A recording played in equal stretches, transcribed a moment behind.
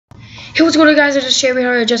Hey, what's going on, guys? I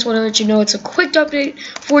just want to let you know it's a quick update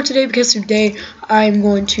for today because today I'm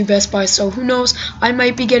going to Best Buy, so who knows, I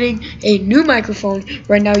might be getting a new microphone.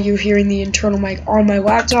 Right now you're hearing the internal mic on my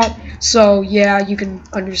laptop, so yeah, you can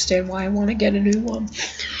understand why I want to get a new one.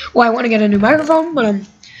 Well, I want to get a new microphone, but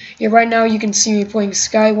yeah, right now you can see me playing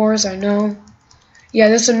Sky Wars, I know. Yeah,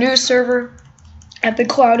 this is a new server at the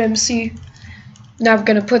Cloud MC. Now I'm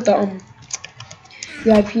gonna put the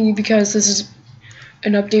IP because this is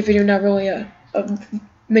an update video, not really a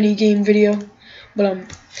mini game video,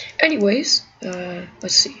 but anyways,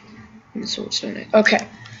 let's see. So what's doing it? Okay.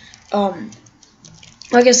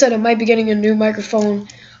 Like I said, I might be getting a new microphone.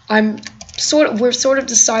 We're sort of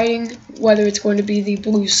deciding whether it's going to be the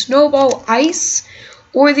Blue Snowball iCE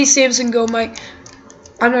or the Samson Go Mic.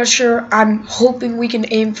 I'm not sure. I'm hoping we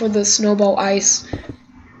can aim for the Snowball iCE.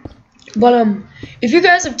 But if you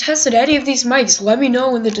guys have tested any of these mics, let me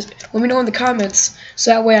know in the comments,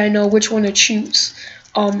 so that way I know which one to choose.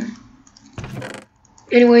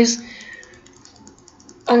 Anyways,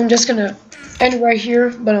 I'm just gonna end right here.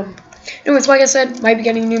 But anyways, like I said, might be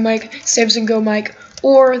getting a new mic, Samson Go Mic,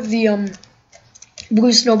 or the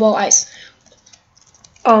Blue Snowball iCE.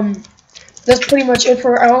 That's pretty much it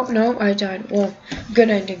for. Oh no, I died. Well, good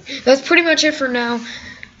ending. That's pretty much it for now.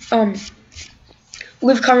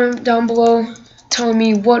 Leave a comment down below telling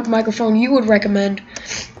me what microphone you would recommend,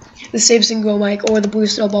 the Samson Go Mic or the Blue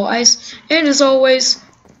Snowball iCE. And as always,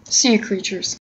 see you, creatures.